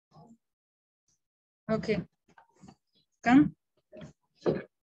Okay. Come.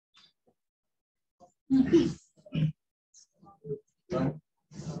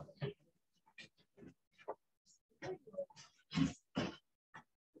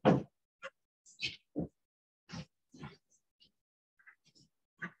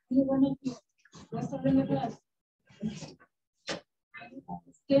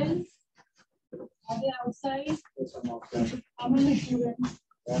 Still, are they outside? How many students?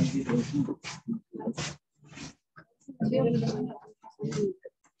 This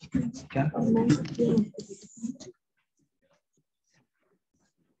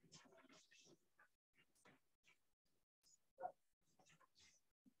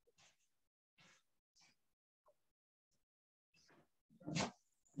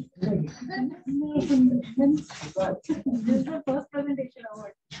is the first presentation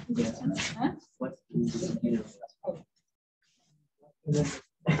award. Huh?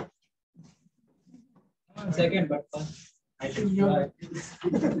 Second, but I think you are.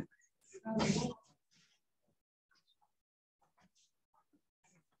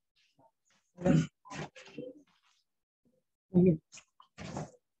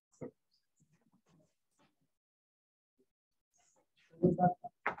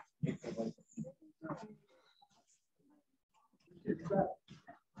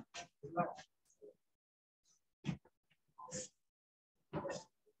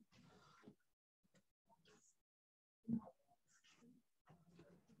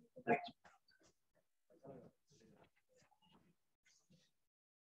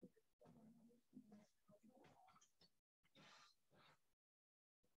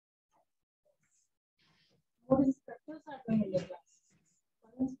 What inspectors are doing in the class?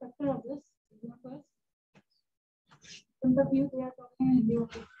 One inspector of this course. In the view, they are talking in Hindi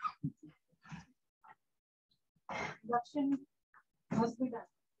only. Introduction must be done.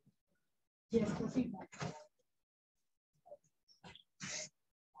 Yes, proceed.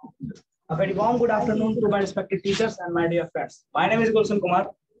 A very warm good afternoon to my respected teachers and my dear friends. My name is Gulshan Kumar.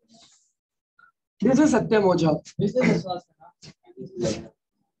 This is Satyam Oja. This is Vishwas Khanna.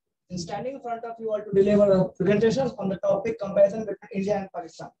 In standing in front of you all to deliver a presentation on the topic comparison between India and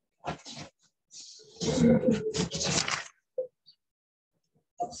Pakistan.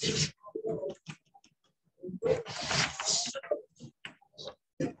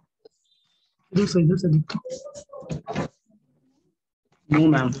 No,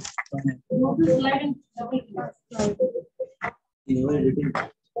 ma'am.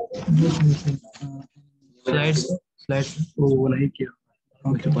 Slides वो नहीं किया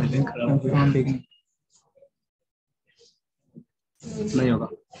नहीं होगा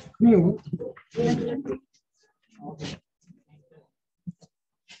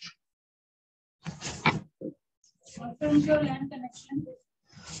Confirm your LAN connection.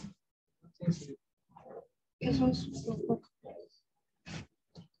 This one's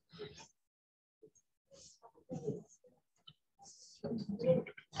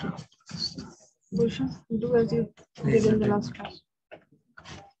Bhushan, do as you did in the last class.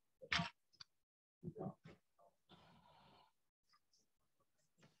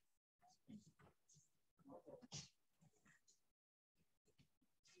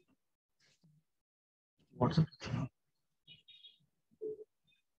 WhatsApp.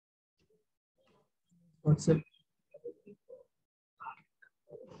 WhatsApp.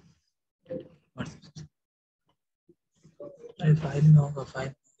 File में होगा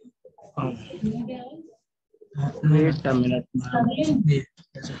file. Wait a minute, ma'am.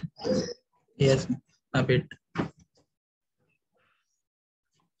 Yes, a bit.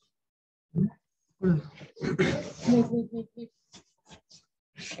 wait.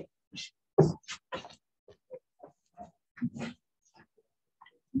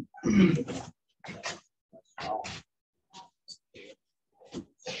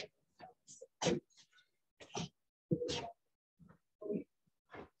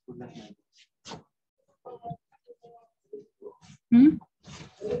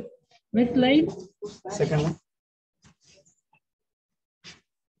 Which slide? Second one.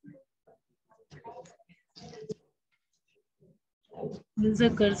 This is a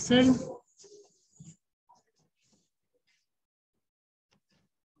cursor.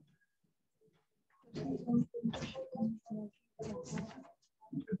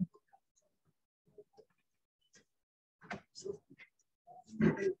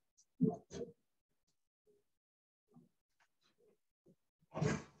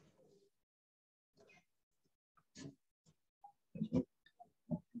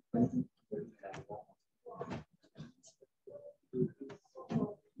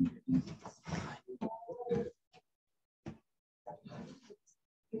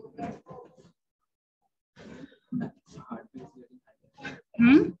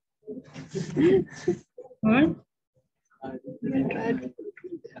 What?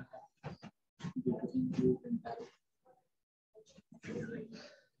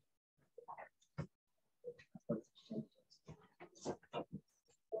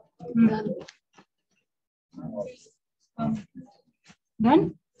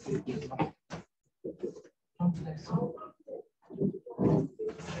 Done?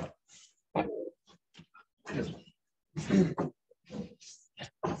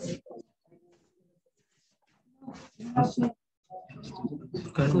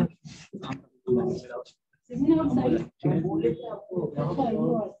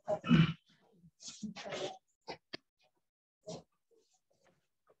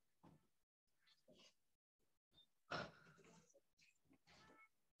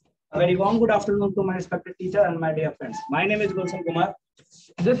 A very warm good afternoon to my respected teacher and my dear friends. My name is Gulshan Kumar.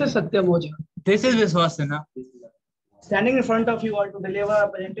 This is Satya Bhoja. This is Viswasana. Standing in front of you all to deliver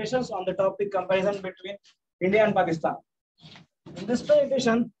presentations on the topic comparison between India and Pakistan. In this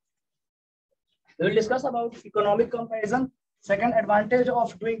presentation, we will discuss about economic comparison, second advantage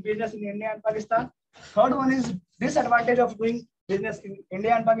of doing business in India and Pakistan, third one is disadvantage of doing business in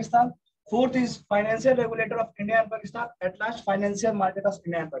India and Pakistan, fourth is financial regulator of India and Pakistan, at last financial market of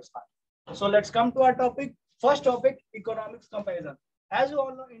India and Pakistan. So let's come to our topic. First topic, economics comparison. As you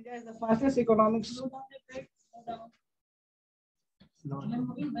all know, India is the fastest economic. Slow down. You're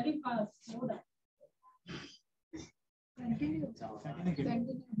moving very fast. Slow down. Continue.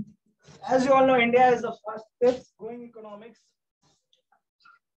 As you all know, India is the fastest growing economics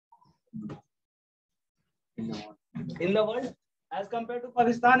in the world. As compared to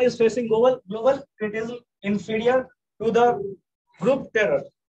Pakistan, is facing global criticism inferior to the group terror.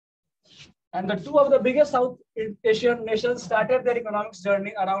 And the two of the biggest South Asian nations started their economics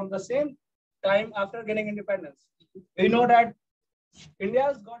journey around the same time after gaining independence. We know that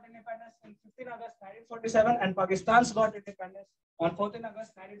India's got independence on 15 August 1947 and Pakistan's got independence on 14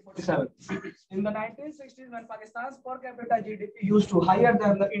 August 1947. In the 1960s, when Pakistan's per capita GDP used to higher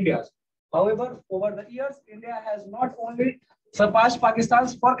than the India's. However, over the years, India has not only surpassed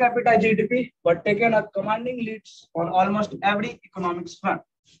Pakistan's per capita GDP, but taken a commanding lead on almost every economics front.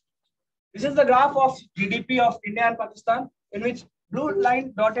 This is the graph of GDP of India and Pakistan, in which blue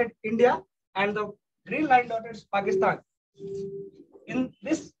line dotted India and the green line dotted Pakistan. In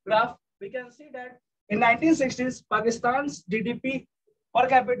this graph, we can see that in 1960s, Pakistan's GDP per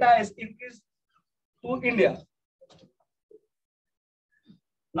capita is increased to India.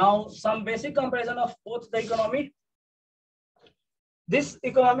 Now, some basic comparison of both the economy. This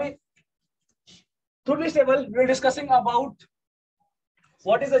economy, through this table, we are discussing about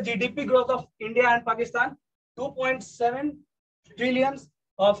what is the GDP growth of India and Pakistan. 2.7 trillions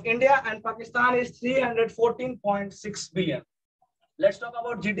of India and Pakistan is 314.6 billion. Let's talk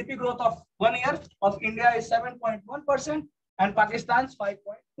about GDP growth of 1 year of India is 7.1% and Pakistan's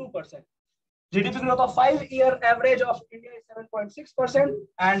 5.2%. GDP growth of 5-year average of India is 7.6%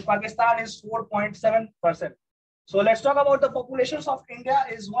 and Pakistan is 4.7%. So let's talk about the populations of India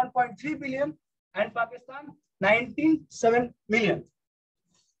is 1.3 billion and Pakistan 19.7 million.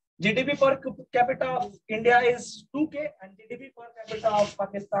 GDP per capita of India is 2K and GDP per capita of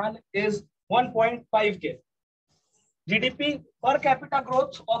Pakistan is 1.5K. GDP per capita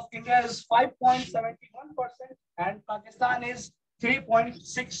growth of India is 5.71% and Pakistan is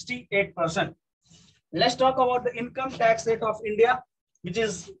 3.68%. Let's talk about the income tax rate of India, which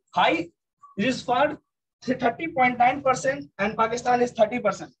is high. It is for 30.9% and Pakistan is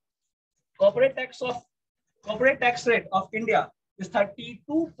 30%. Corporate tax rate of India is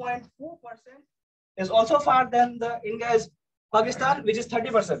 32.4%. Is also far than the India's Pakistan, which is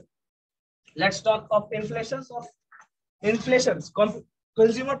 30%. Let's talk of inflations,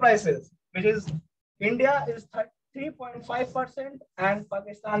 consumer prices, which is India is 3.5% and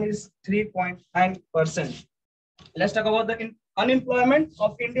Pakistan is 3.9%. Let's talk about the unemployment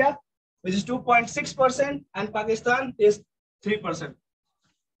of India, which is 2.6% and Pakistan is 3%.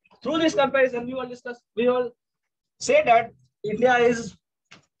 Through this comparison, we will say that India is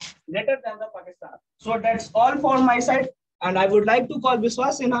greater than the Pakistan. So that's all for my side, and I would like to call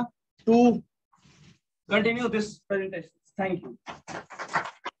Viswasana to continue this presentation. Thank you.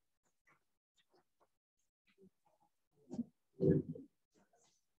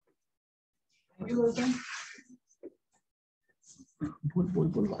 Thank you, Gulshan.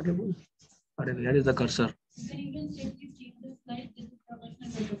 Where is the cursor? Then you can safely change the slide. This is professional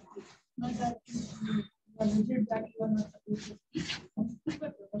development. Not that you are rigid that you are not supposed to speak. Super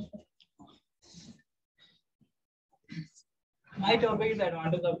professional. My topic is the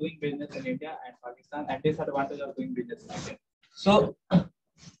advantage of doing business in India and Pakistan and disadvantage of doing business in India. So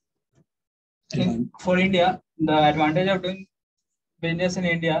for India, the advantage of doing business in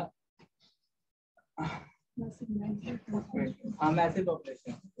India, a massive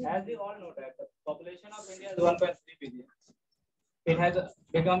population. As we all know that the population of India is 1.3 billion. It has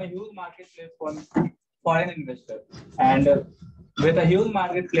become a huge marketplace for foreign investors, and with a huge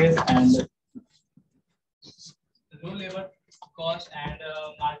marketplace and low labor cost and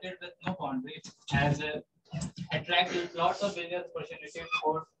market with no boundaries has attracted lots of business opportunities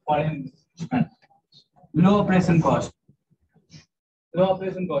for foreign investment. Low operation cost. Low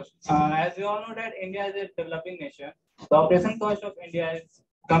operation cost. As we all know that India is a developing nation, the operation cost of India is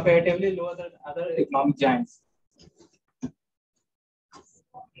comparatively lower than other economic giants.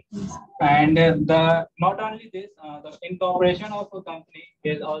 And the not only this, the incorporation of a company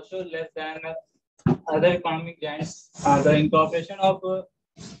is also less than other economic giants. The incorporation of a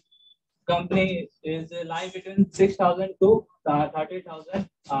company is lie between 6,000 to 30,000.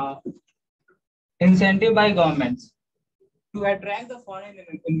 Incentive by governments to attract the foreign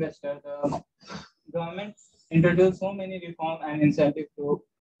investor. The government introduced so many reform and incentive to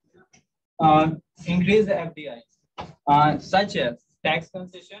increase the FDI, such as tax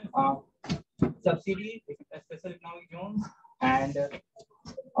concession, subsidies, special economic zones, and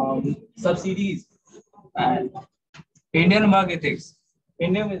subsidies. And Indian work ethics.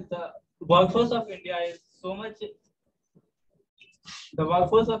 The workforce of India is so much. The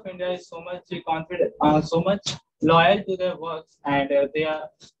workforce of India is so much confident, so much loyal to their works, and they are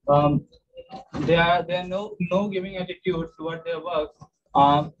no giving attitude toward their work.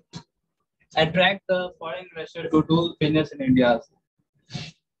 Attract the foreign investor to do business in India.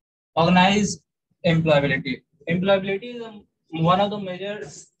 Organized employability. Employability is one of the major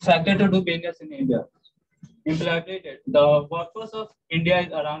factors to do business in India. Employability. The workforce of India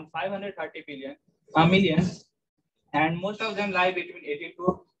is around 530 million, and most of them lie between 18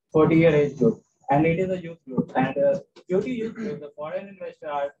 to 40-year age group, and it is a youth group. And due to youth group, the foreign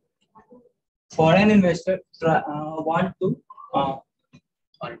investors want to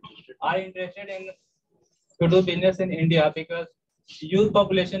are interested in to do business in India because youth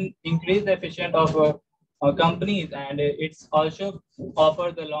population increase the efficient of companies, and it's also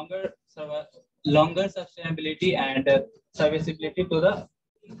offer the longer sustainability and serviceability to the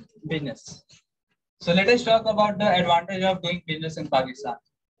business. So let us talk about the advantage of doing business in Pakistan.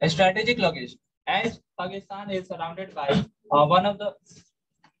 A strategic location, as Pakistan is surrounded by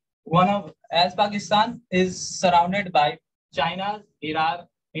Pakistan is surrounded by China, Iraq,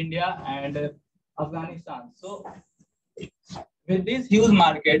 India, and Afghanistan. So with this huge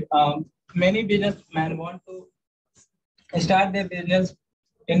market, many businessmen want to start their business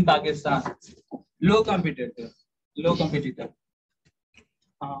in Pakistan. Low competitor.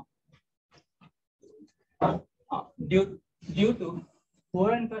 Due to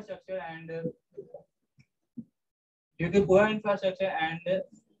poor infrastructure and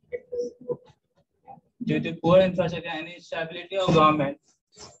instability of government,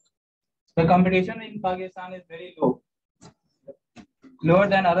 the competition in Pakistan is very low, lower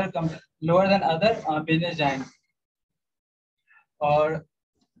than other business giants. Or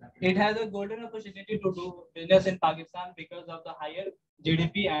it has a golden opportunity to do business in Pakistan because of the higher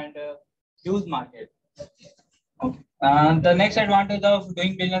GDP and huge market. Okay. The next advantage of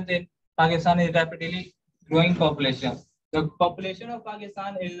doing business in Pakistan is rapidly growing population. The population of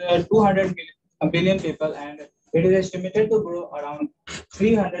Pakistan is 200 billion people, and it is estimated to grow around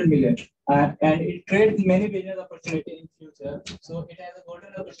 300 million. And it creates many business opportunities in future. So it has a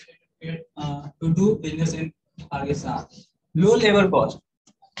golden opportunity to do business in Pakistan. Low labor cost.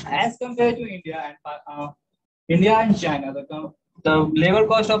 As compared to India and China, the labor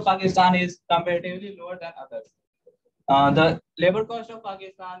cost of Pakistan is comparatively lower than others. The labor cost of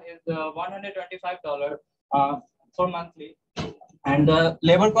Pakistan is $125 for monthly, and the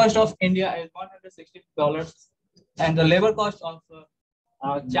labor cost of India is $160, and the labor cost of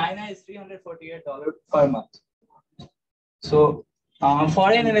China is $348 per month. So,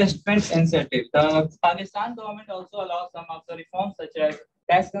 foreign investment incentive. The Pakistan government also allows some of the reforms such as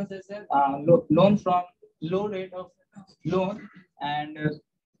tax concession, loan from low rate of loan, and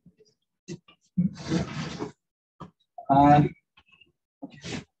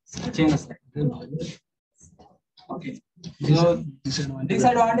okay. So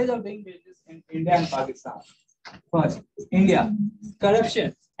disadvantage of doing business in India and Pakistan. First, India,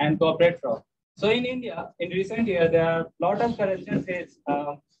 corruption and corporate fraud. So in India, in recent years, there are a lot of corruption cases,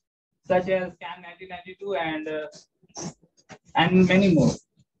 such as Scam 1992 and many more.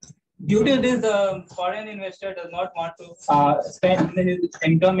 Due to this, the foreign investor does not want to spend his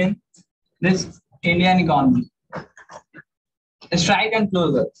income in this Indian economy. strike and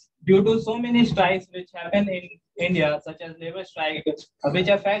closure. Due to so many strikes which happen in India, such as labor strike, which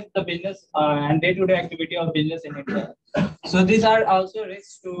affect the business and day-to-day activity of business in India. So these are also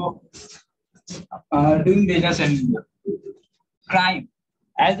risks to doing business in India. Crime.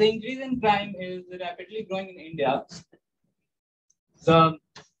 As the increase in crime is rapidly growing in India, the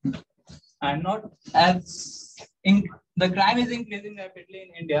crime is increasing rapidly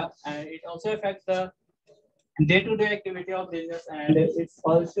in India, and it also affects the day-to-day activity of business, and it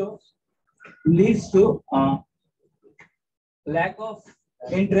also leads to lack of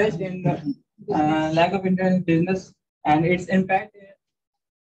interest in business, and its impact.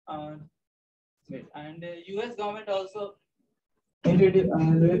 And U.S. government also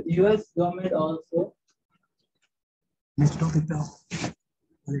U.S. government also Next topic now.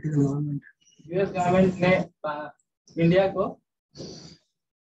 Political government. U.S. government ने India को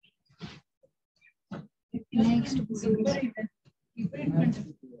Next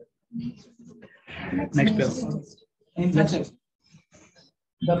page. infrastructure.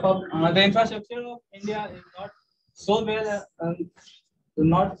 The infrastructure of India is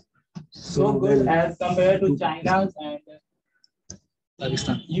not so good as compared to China's and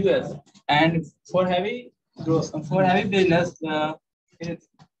Pakistan. US. And for heavy business,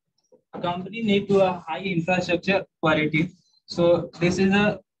 company need to a high infrastructure quality. So this is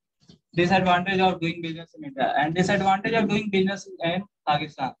a disadvantage of doing business in India, and disadvantage of doing business in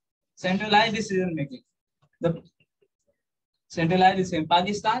Pakistan. Centralized decision making. The centralized in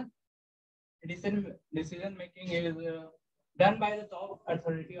Pakistan, decision making is done by the top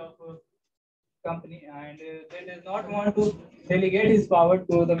authority of a company, and they does not want to delegate his power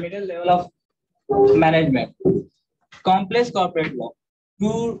to the middle level of management. Complex corporate law.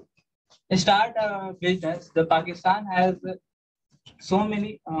 To start a business, the Pakistan has so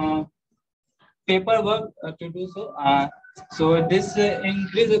many paperwork to do so. So this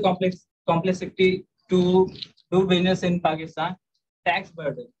increases the complexity to do business in Pakistan. Tax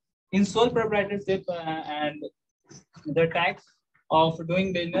burden. In sole proprietorship and the tax of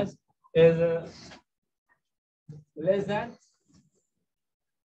doing business is less than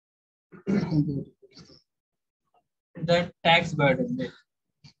the tax burden.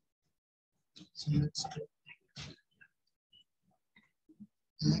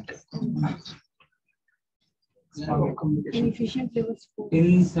 Inefficient labor force.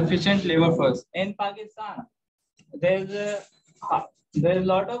 Insufficient labor force. In Pakistan, there is a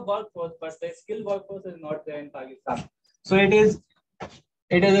lot of workforce, but the skilled workforce is not there in Pakistan. So it is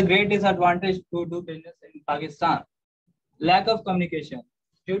a great disadvantage to do business in Pakistan. Lack of communication.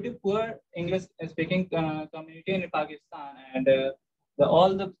 Due to poor English speaking community in Pakistan, and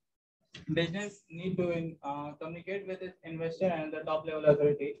all the business need to communicate with its investor and the top level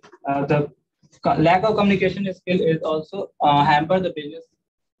authority. The lack of communication skill is also hamper the business.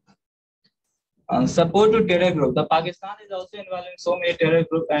 Support to terror group. The Pakistan is also involved in so many terror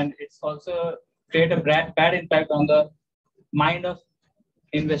group, and it's also create a bad impact on the mind of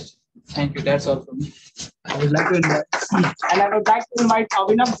investors. Thank you. That's all from me. I would like to invite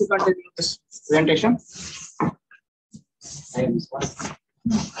Abhinav to continue this presentation.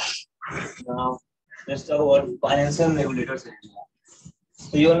 Now, let's talk about financial regulators in India.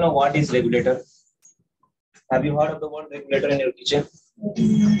 So you all know what is regulator. Have you heard of the word regulator in your teacher?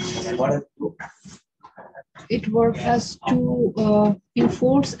 And what does it do? It works as to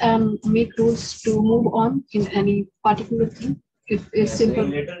enforce and make rules to move on in any particular thing. It is simple.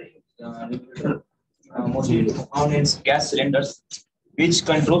 Regulator mostly found in gas cylinders, which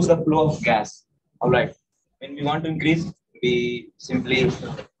controls the flow of gas. All right. When we want to increase, we simply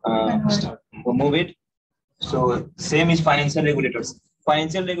move it. So same is financial regulators.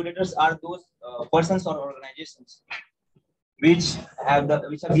 Financial regulators are those persons or organizations which are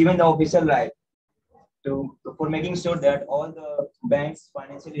given the official right for making sure that all the banks,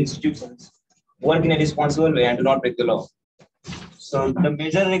 financial institutions work in a responsible way and do not break the law. So the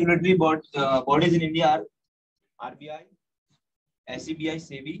major regulatory bodies in India are RBI, SCBI,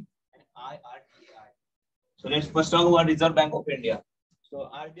 SEBI, and IRDAI. So let's first talk about Reserve Bank of India. So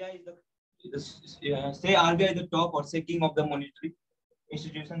RBI is RBI is the top or say king of the monetary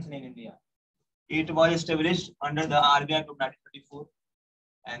institutions in India. It was established under the RBI Act of 1934,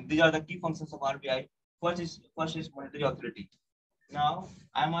 and these are the key functions of RBI. First is monetary authority. Now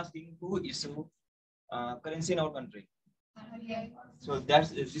I am asking who issue currency in our country. So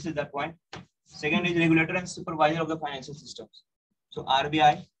this is the point. Second is regulator and supervisor of the financial systems. So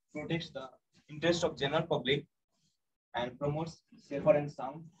RBI protects the interest of general public and promotes safer and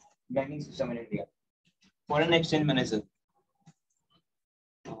sound banking system in India. Foreign exchange manager.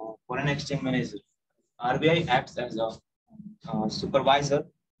 RBI acts as a supervisor.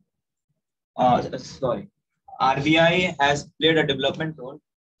 RBI has played a development role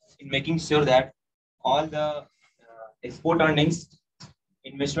in making sure that all the export earnings,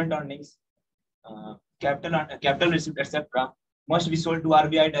 investment earnings, capital receipt, etc., must be sold to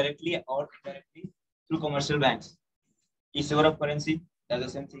RBI directly or indirectly through commercial banks. Issuer of currency, that's the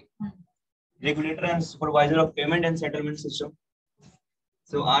same thing. Regulator and supervisor of payment and settlement system.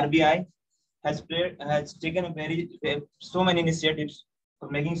 So RBI has taken so many initiatives for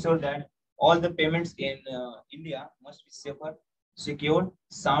making sure that all the payments in India must be safer, secure,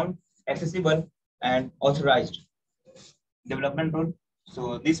 sound, accessible, and authorized. Development role.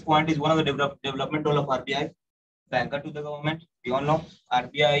 So this point is one of the development role of RBI. Banker to the government. We all know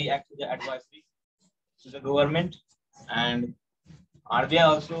RBI acts as the advisory to the government, and RBI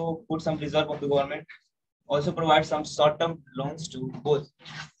also put some reserve of the government. Also provide some short-term loans to both.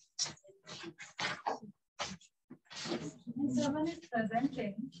 When someone is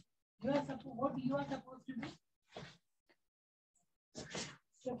presenting, what you are supposed to do?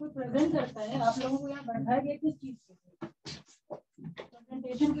 जब कोई present करता है, आप लोगों को यहाँ बैठाया गया किस चीज के लिए?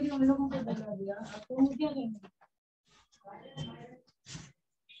 प्रेजेंटेशन के लिए उन लोगों को बैठा दिया, आपको वो क्या करना है?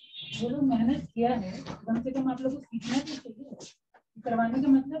 जो लोग मेहनत किया है, कम से कम आप लोगों को सीखना तो चाहिए। करवाने का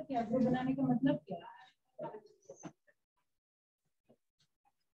मतलब क्या? ग्रुप बनाने का मतलब क्या?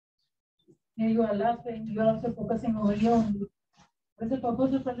 You are laughing. You are also focusing over here only. What is the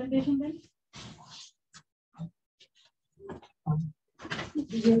purpose of presentation then?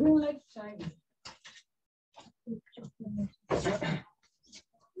 Behaving like child.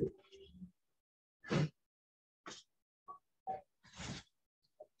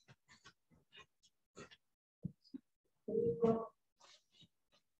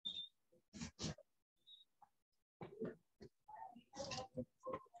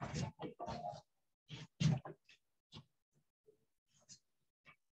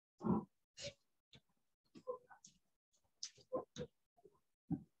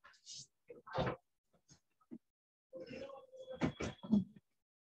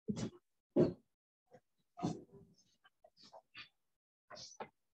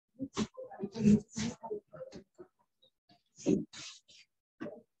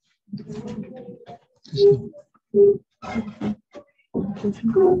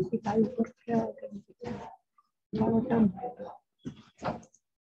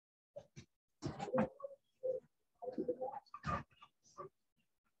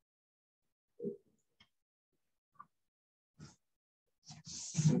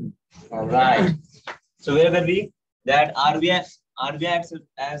 All right. So where were we? That RBI acts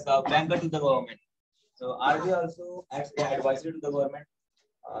as a banker to the government. So RBI also acts as advisory to the government,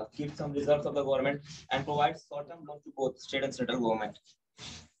 keeps some reserves of the government, and provides short-term loans to both state and central government.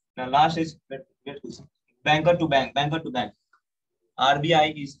 Now last is banker to bank. Banker to bank.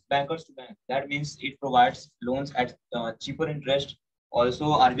 RBI is bankers to bank. That means it provides loans at cheaper interest. Also,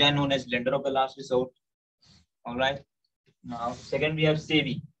 RBI known as lender of the last resort. All right. Now, second we have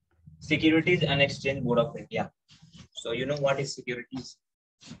SEBI, Securities and Exchange Board of India. So you know what is securities?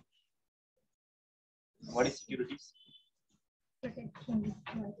 What is securities? Protection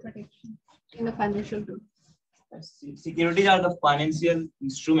in the financial group. Securities are the financial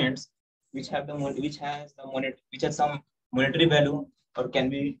instruments which have some monetary value or can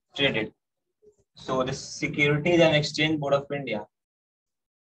be traded. So the Securities and Exchange Board of India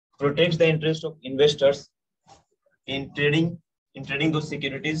protects the interest of investors in trading those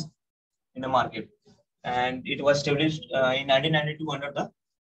securities in the market, and it was established in 1992 under the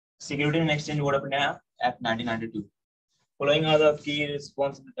Securities and Exchange Board of India Act 1992. Following are the key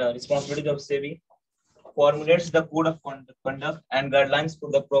responsibilities of SEBI: formulates the code of conduct and guidelines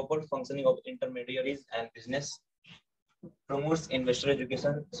for the proper functioning of intermediaries and business, promotes investor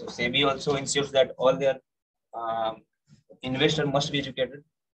education. So SEBI also ensures that all their investors must be educated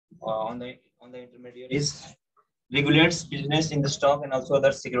on the intermediaries, regulates business in the stock and also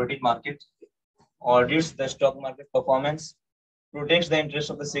other security market, audits the stock market performance, protects the interest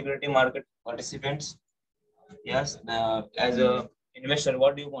of the security market participants. Yes, as a investor,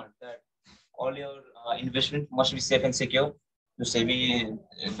 what do you want? That all your investment must be safe and secure. So SEBI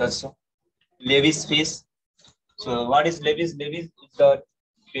does so. Levies fees. So what is levies? Levies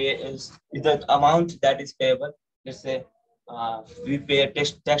is the amount that is payable. Let's say we pay a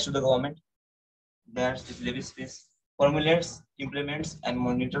tax to the government. That's the levies fees. Formulates, implements, and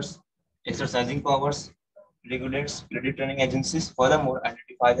monitors exercising powers, regulates credit trading agencies. Furthermore,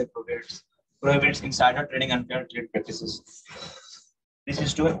 identify the prohibits insider trading and fair trade practices. This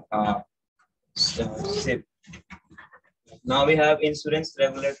is to SEBI. Now we have Insurance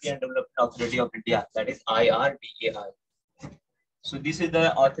Regulatory and Development Authority of India, that is IRDAI. So this is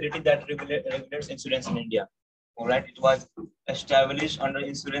the authority that regulates insurance in India. All right, it was established under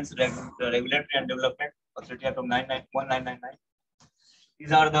Insurance Regulatory and Development Authority Act of 1999.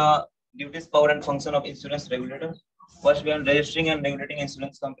 These are the duties, power, and function of insurance regulator. First, we are registering and regulating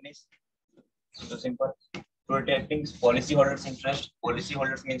insurance companies. So simple. Protecting policyholders' interest.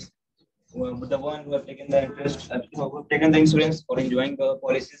 Policyholders means the one who have taken the interest, who have taken the insurance or enjoying the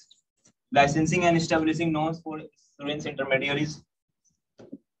policies. Licensing and establishing norms for insurance intermediaries.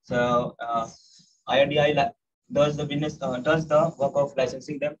 So IRDI does the business, does the work of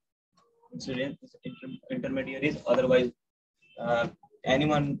licensing them, insurance intermediaries. Otherwise,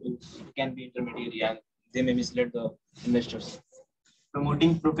 anyone can be intermediary and they may mislead the investors.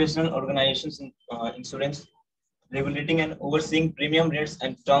 Promoting professional organizations in insurance, regulating and overseeing premium rates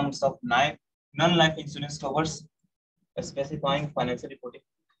and terms of non-life insurance covers, specifying financial reporting.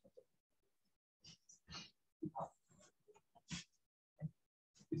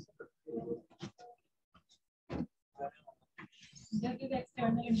 That is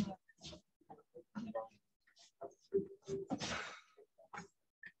external environment.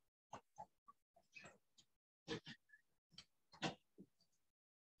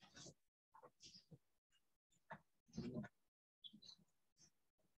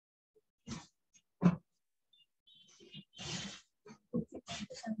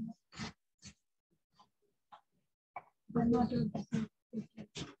 But not a-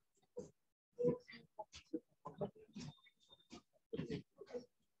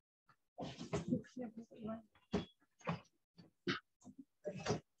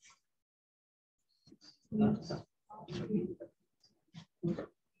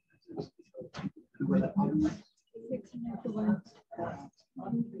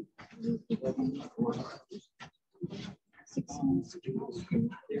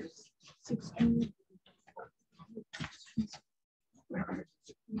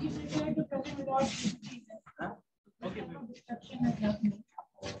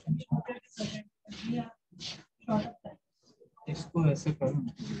 इसको ऐसे करो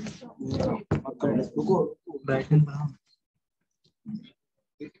Brighton बढ़ाओ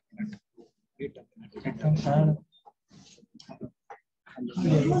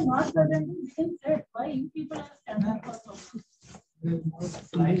Not suddenly, we can say why you people are standing for something.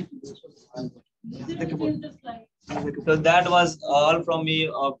 So that was all from me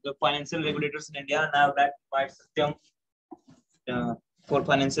of the financial regulators in India. Now I would like to invite Satyam for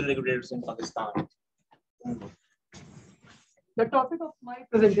financial regulators in Pakistan. The topic of my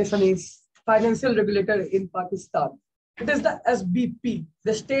presentation is financial regulator in Pakistan. It is the SBP,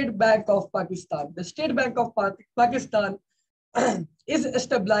 the State Bank of Pakistan. The State Bank of Pakistan is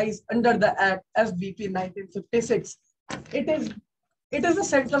established under the Act SBP 1956. It is the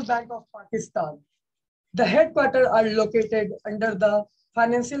central bank of Pakistan. The headquarters are located under the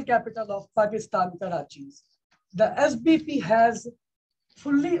financial capital of Pakistan, Karachi. The SBP has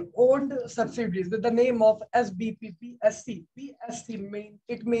fully owned subsidiaries with the name of SBP BSc. BSc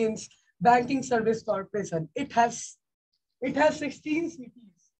means Banking Service Corporation. It has 16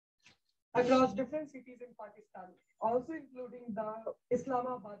 cities across different cities in Pakistan, also including the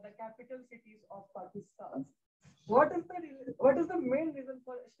Islamabad, the capital cities of Pakistan. What is the main reason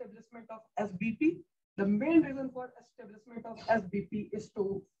for establishment of SBP? The main reason for establishment of SBP is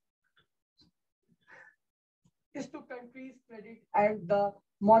to countries' credit and the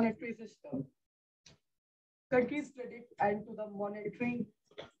monetary system. Countries' credit and to the monetary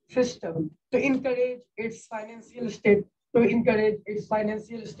system to encourage its financial state, to encourage its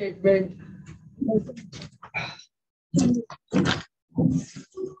financial statement.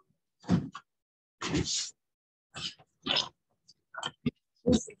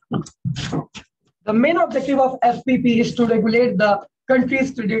 The main objective of SBP is to regulate the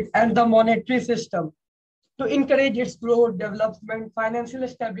country's credit and the monetary system, to encourage its growth, development, financial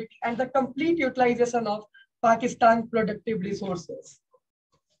stability, and the complete utilization of Pakistan's productive resources.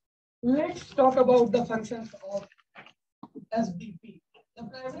 Let's talk about the functions of SBP. The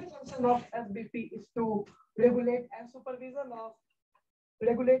primary function of SBP is to regulate and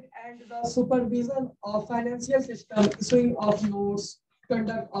the supervision of financial system, issuing of notes,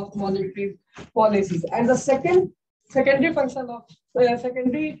 conduct of monetary policies. And the secondary function of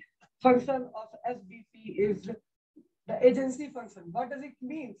SBP is the agency function. What does it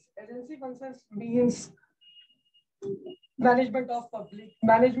mean? Agency functions means management of public,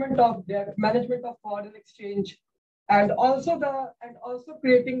 management of debt, management of foreign exchange, and also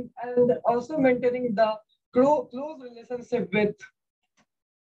creating and also maintaining the close relationship with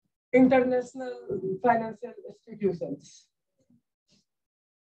international financial institutions.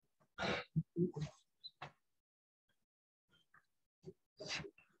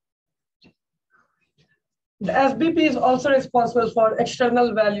 The SBP is also responsible for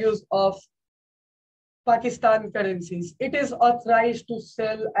external values of Pakistan currencies. It is authorized to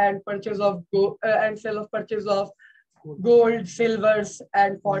sell and purchase of gold, silvers,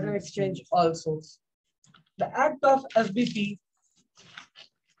 and foreign exchange also. The Act of SBP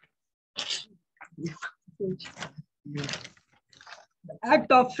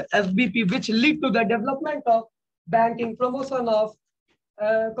which lead to the development of banking, promotion of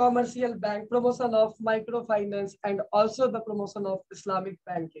commercial bank, promotion of microfinance, and also the promotion of Islamic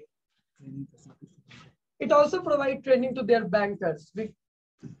banking. It also provides training to their bankers. The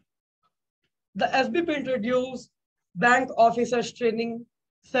SBP introduced bank officers training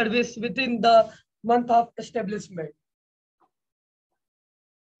service within the month of establishment.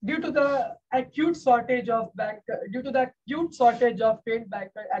 Due to the acute shortage of trained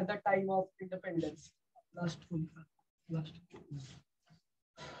bankers at the time of independence.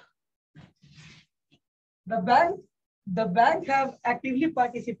 The bank have actively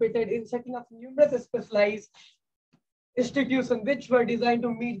participated in setting up numerous specialized institutions which were designed to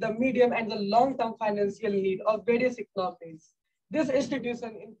meet the medium and the long-term financial need of various economies. This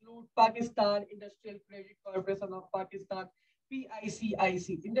institution include Pakistan Industrial Credit Corporation of Pakistan,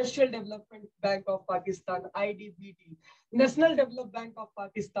 PICIC, Industrial Development Bank of Pakistan, IDBT, National Development Bank of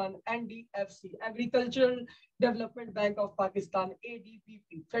Pakistan, NDFC, Agricultural Development Bank of Pakistan,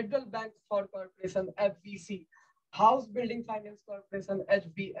 ADBP, Federal Bank for Corporation, FBC, House Building Finance Corporation,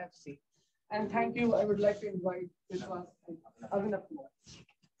 HBFC. And thank you. I would like to invite Abhinav.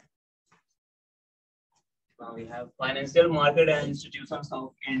 Now we have financial market and institutions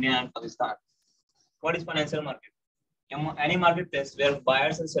of India and Pakistan. What is financial market? Any marketplace where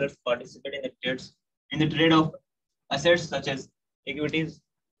buyers and sellers participate in the trade of assets such as equities,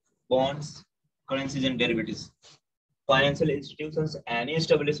 bonds, currencies, and derivatives. Financial institutions, any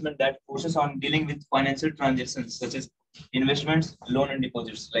establishment that focuses on dealing with financial transactions such as investments, loan and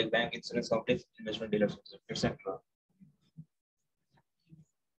deposits like bank, insurance companies, investment dealers, etc.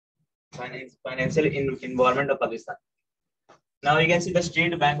 Financial environment of Pakistan. Now you can see the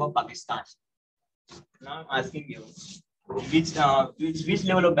State Bank of Pakistan. Now I'm asking you, which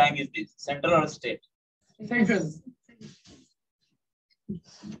level of bank is this? Central or state? Central.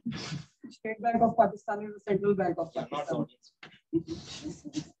 State Bank of Pakistan is the central bank of Pakistan.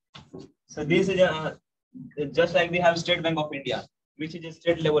 So this is just like we have State Bank of India, which is a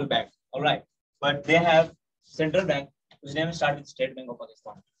state level bank. All right, but they have central bank, whose name starts with State Bank of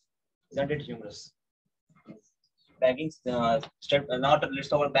Pakistan. Isn't it humorous? Banking, not a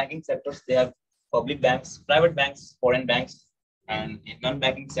list of our banking sectors. They have public banks, private banks, foreign banks, and in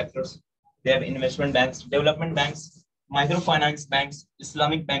non-banking sectors, they have investment banks, development banks, microfinance banks,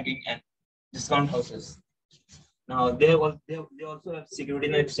 Islamic banking, and discount houses. Now they also have Security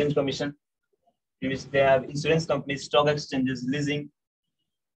and Exchange Commission, in which they have insurance companies, stock exchanges, leasing,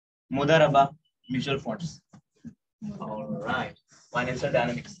 Mudaraba, mutual funds. All right, financial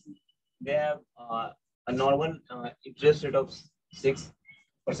dynamics. They have a normal interest rate of 6%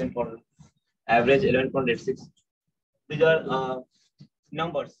 for average 11.86. These are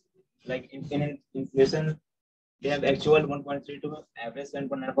numbers like in inflation. They have actual 1.32, average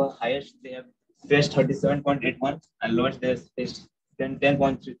 7.94, highest they have faced 37.81, and lowest they have faced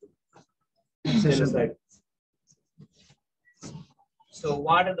 10.32. Right. So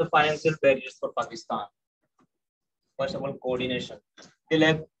what are the financial barriers for Pakistan? First of all, coordination. They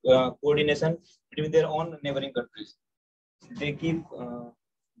lack coordination between their own neighboring countries. They keep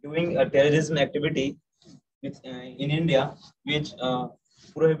doing a terrorism activity in India, which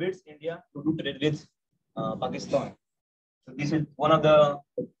prohibits India to do trade with Pakistan. So this is one of the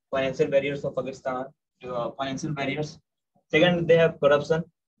financial barriers of Pakistan. Financial barriers. Second, they have corruption,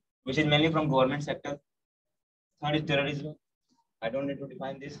 which is mainly from government sector. Third is terrorism. I don't need to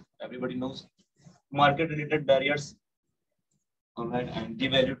define this. Everybody knows. Market-related barriers. All right, and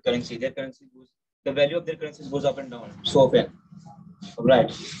devalued currency. Their currency goes. The value of their currencies goes up and down so often. All right.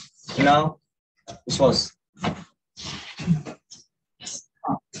 Now, this was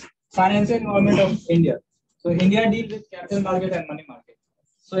financial environment of India. So India deals with capital market and money market.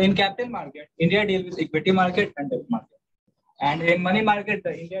 So in capital market, India deals with equity market and debt market. And in money market,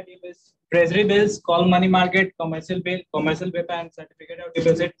 India deals with treasury bills, call money market, commercial paper, and certificate of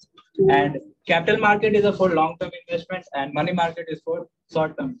deposit. And capital market is for long-term investments, and money market is for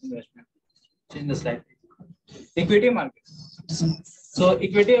short-term investment. Change the slide. Equity market. So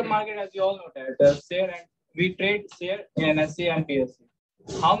equity market, as you all know, that share and we trade share in NSE and BSc.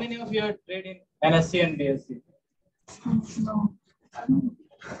 How many of you are trade in NSE and BSc? No.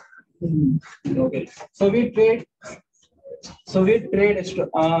 Okay. So we trade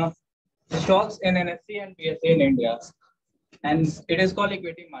stocks in NSE and BSE in India, and it is called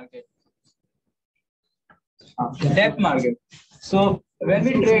equity market. Debt market. So when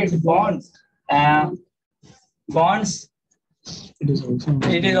we trade bonds, it is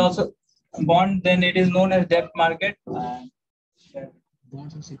also bond. Then it is known as debt market. Bond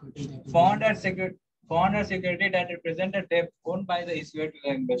are security that represent a debt owned by the issuer to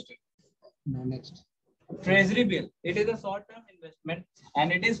the investor. Now next. Treasury bill. It is a short-term investment,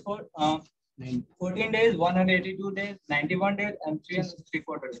 and it is for 14 days, 182 days, 91 days, and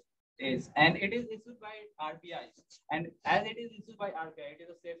 364 days. And it is issued by RBI. And as it is issued by RBI, it is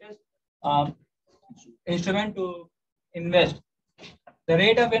the safest instrument to invest. The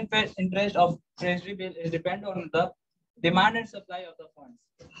rate of interest of treasury bill is depend on the demand and supply of the funds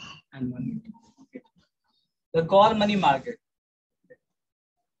and money. Okay. The call money market.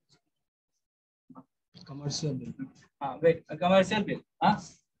 Commercial bill. Wait, a commercial bill.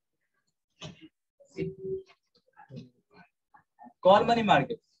 Call money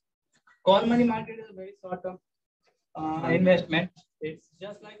market. Call money market is a very short term investment. It's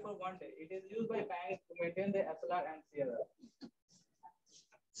just like for 1 day. It is used by banks to maintain the SLR and CLR.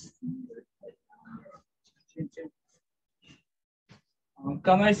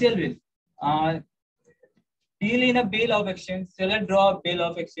 Commercial bill. Deal in a bill of exchange. Seller draw a bill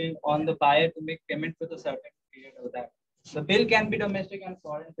of exchange on the buyer to make payment for the certain period of time. The bill can be domestic and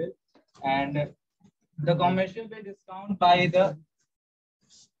foreign bill, and the commercial bill discount by the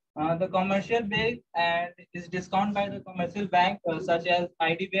commercial bill and is discount by the commercial bank such as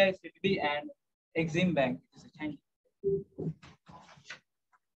IDBI, Citibank, and Exim Bank. Thank you.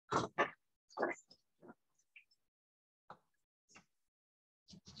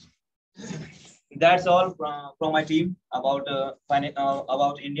 That's all from my team about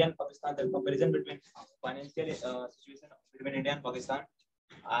India and Pakistan, the comparison between financial situation between India and Pakistan.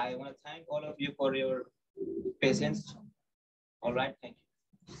 I want to thank all of you for your patience. All right, thank you.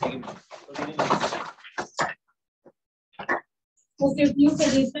 Thank you. Okay, few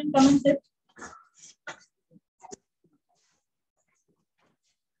suggestions, comments.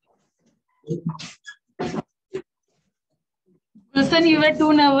 Listen, you were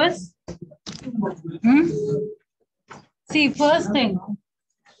too nervous. See, first thing.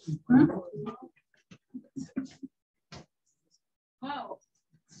 Wow.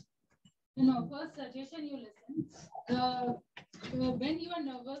 First suggestion you listen. When you are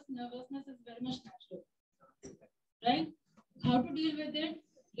nervous, nervousness is very much natural. Right? How to deal with it?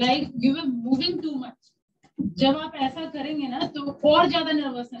 Like you were moving too much. जब आप ऐसा करेंगे ना तो और ज्यादा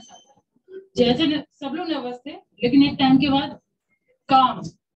nervousness आता है. जैसे सब लोग नर्वस थे, लेकिन एक टाइम के बाद काम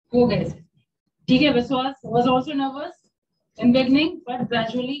हो गए. ठीक है, Viswas was also nervous in beginning, but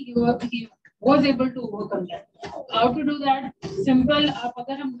gradually he was able to overcome that. How to do that? Simple. आप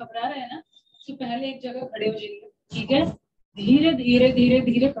अगर हम घबरा रहे हैं ना, तो पहले एक जगह खड़े हो जाइए. ठीक है, धीरे धीरे धीरे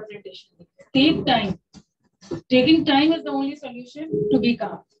धीरे presentation. Take time. Taking time is the only solution to be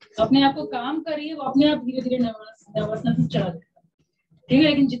calm. अपने आप को काम करिए, वो अपने आप धीरे धीरे नर्वसनेस में चला जाएगा. ठीक है,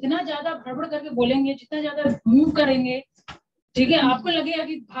 लेकिन जितना ज्यादा भड़बड़ करके बोलेंगे, जितना ज्यादा मूव करेंगे, ठीक है, आपको लगेगा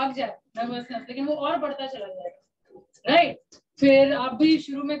कि भाग जाए नर्वसनेस, लेकिन वो और बढ़ता चला जाएगा. राइट? फिर आप भी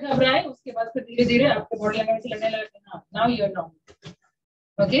शुरू में घबराए, उसके बाद फिर धीरे धीरे आपके बॉडी लैंग्वेज लगने लगे. Now you are normal.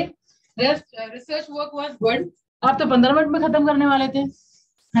 Okay, research work was good. आप तो 15 मिनट में खत्म करने वाले थे.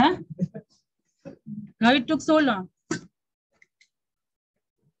 हाँ? How it took so long?